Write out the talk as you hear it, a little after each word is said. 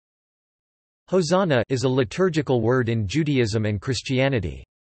Hosanna is a liturgical word in Judaism and Christianity.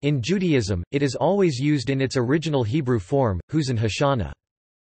 In Judaism, it is always used in its original Hebrew form, Hosanna Hoshana.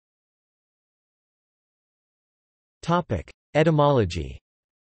 Etymology.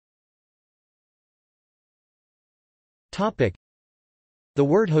 The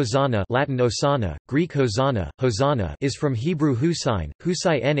word Hosanna, Latin Osanna, Greek Hosanna, Hosanna is from Hebrew husain,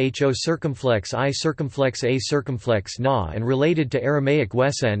 husai nho circumflex I circumflex a circumflex na, and related to Aramaic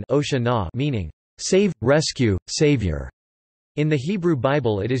wesen osha na, meaning save, rescue, savior. In the Hebrew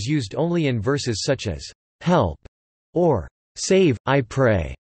Bible it is used only in verses such as help or save, I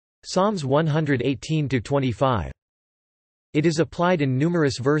pray. Psalms 118-25. It is applied in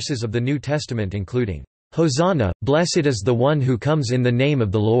numerous verses of the New Testament including Hosanna, blessed is the one who comes in the name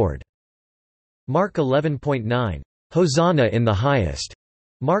of the Lord. Mark 11.9. Hosanna in the highest.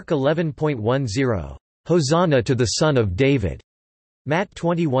 Mark 11.10. Hosanna to the Son of David. Matt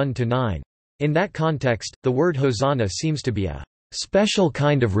 21-9. In that context, the word Hosanna seems to be a special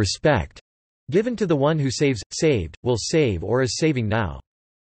kind of respect given to the one who saves, saved, will save or is saving now.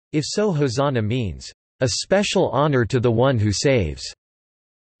 If so, Hosanna means a special honor to the one who saves.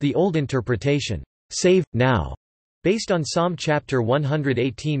 The old interpretation, save, now, based on Psalm chapter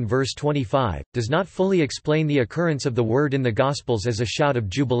 118 verse 25, does not fully explain the occurrence of the word in the Gospels as a shout of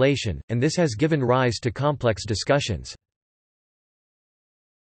jubilation, and this has given rise to complex discussions.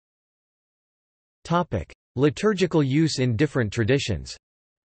 Liturgical use in different traditions.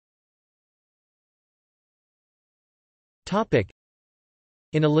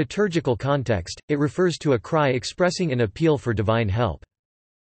 In a liturgical context, it refers to a cry expressing an appeal for divine help.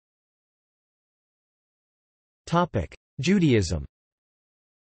 Judaism.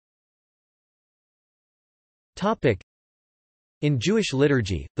 In Jewish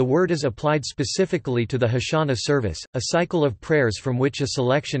liturgy, the word is applied specifically to the Hoshana service, a cycle of prayers from which a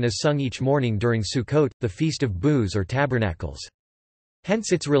selection is sung each morning during Sukkot, the Feast of Booths or Tabernacles.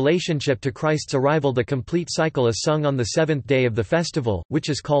 Hence its relationship to Christ's arrival. The complete cycle is sung on the seventh day of the festival, which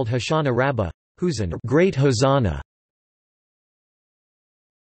is called Hoshana Rabbah, Hosanna, Great Hosanna.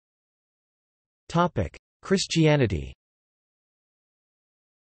 Christianity.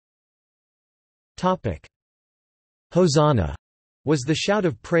 Hosanna was the shout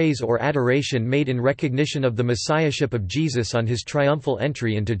of praise or adoration made in recognition of the messiahship of Jesus on his triumphal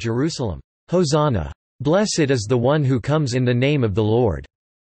entry into Jerusalem. Hosanna! Blessed is the one who comes in the name of the Lord.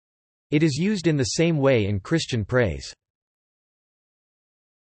 It is used in the same way in Christian praise.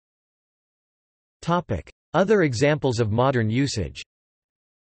 Other examples of modern usage.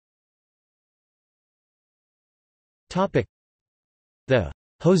 The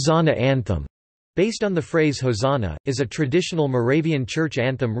Hosanna anthem, based on the phrase Hosanna, is a traditional Moravian church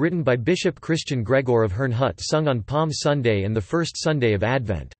anthem written by Bishop Christian Gregor of Herrnhut, sung on Palm Sunday and the first Sunday of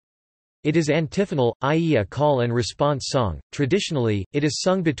Advent. It is antiphonal, i.e. a call and response song. Traditionally, it is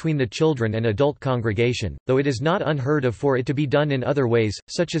sung between the children and adult congregation, though it is not unheard of for it to be done in other ways,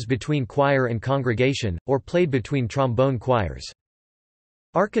 such as between choir and congregation, or played between trombone choirs.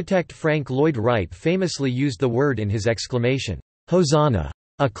 Architect Frank Lloyd Wright famously used the word in his exclamation, "Hosanna!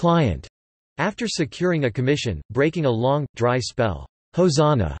 A client!" after securing a commission, breaking a long, dry spell.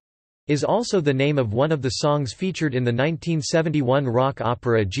 Hosanna is also the name of one of the songs featured in the 1971 rock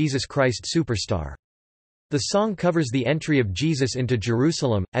opera Jesus Christ Superstar. The song covers the entry of Jesus into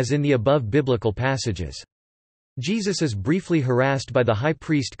Jerusalem, as in the above biblical passages. Jesus is briefly harassed by the high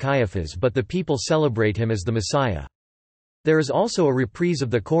priest Caiaphas, but the people celebrate him as the Messiah. There is also a reprise of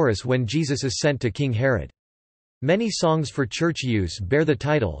the chorus when Jesus is sent to King Herod. Many songs for church use bear the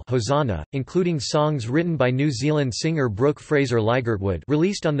title Hosanna, including songs written by New Zealand singer Brooke Fraser-Ligertwood,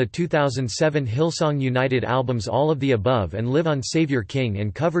 released on the 2007 Hillsong United albums All of the Above and Live on Saviour King,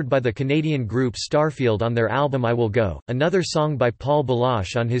 and covered by the Canadian group Starfield on their album I Will Go, another song by Paul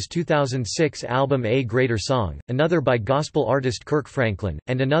Baloche on his 2006 album A Greater Song, another by gospel artist Kirk Franklin,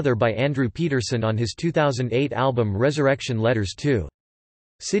 and another by Andrew Peterson on his 2008 album Resurrection Letters 2.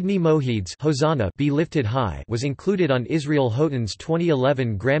 Sidney Moheed's Hosanna Be Lifted High was included on Israel Houghton's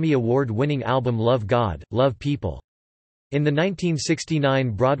 2011 Grammy Award-winning album Love God, Love People. In the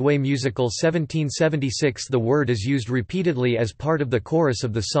 1969 Broadway musical 1776 the word is used repeatedly as part of the chorus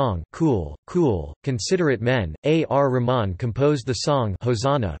of the song Cool, Cool, Considerate Men. A. R. Rahman composed the song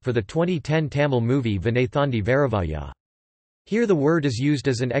Hosanna for the 2010 Tamil movie Vinaithandi Varavaya. Here the word is used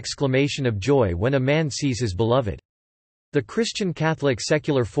as an exclamation of joy when a man sees his beloved. The Christian Catholic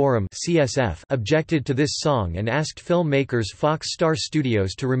Secular Forum (CSF) objected to this song and asked filmmakers Fox Star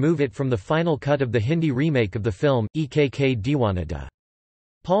Studios to remove it from the final cut of the Hindi remake of the film, Ekk Diwanada.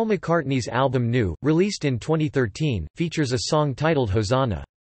 Paul McCartney's album New, released in 2013, features a song titled Hosanna.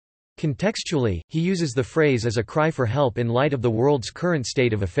 Contextually, he uses the phrase as a cry for help in light of the world's current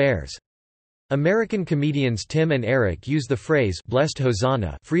state of affairs. American comedians Tim and Eric use the phrase "Blessed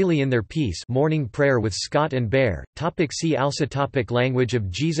Hosanna" freely in their piece Morning Prayer with Scott and Bear. See also Language of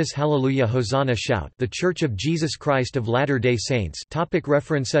Jesus Hallelujah Hosanna Shout The Church of Jesus Christ of Latter-day Saints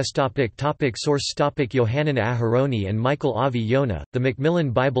References Source Yohanan Aharoni and Michael Avi Yonah, The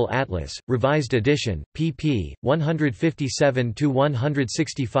Macmillan Bible Atlas, Revised Edition, pp.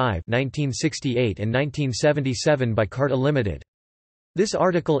 157–165 1968 and 1977 by Carta Limited. This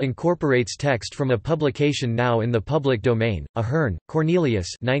article incorporates text from a publication now in the public domain, Ahern, Cornelius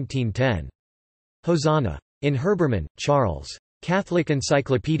 1910. Hosanna. In Herbermann, Charles. Catholic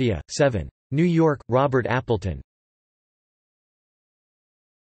Encyclopedia, 7. New York, Robert Appleton.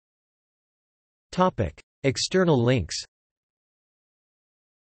 External links.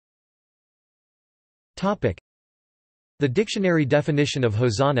 The dictionary definition of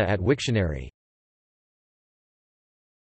Hosanna at Wiktionary.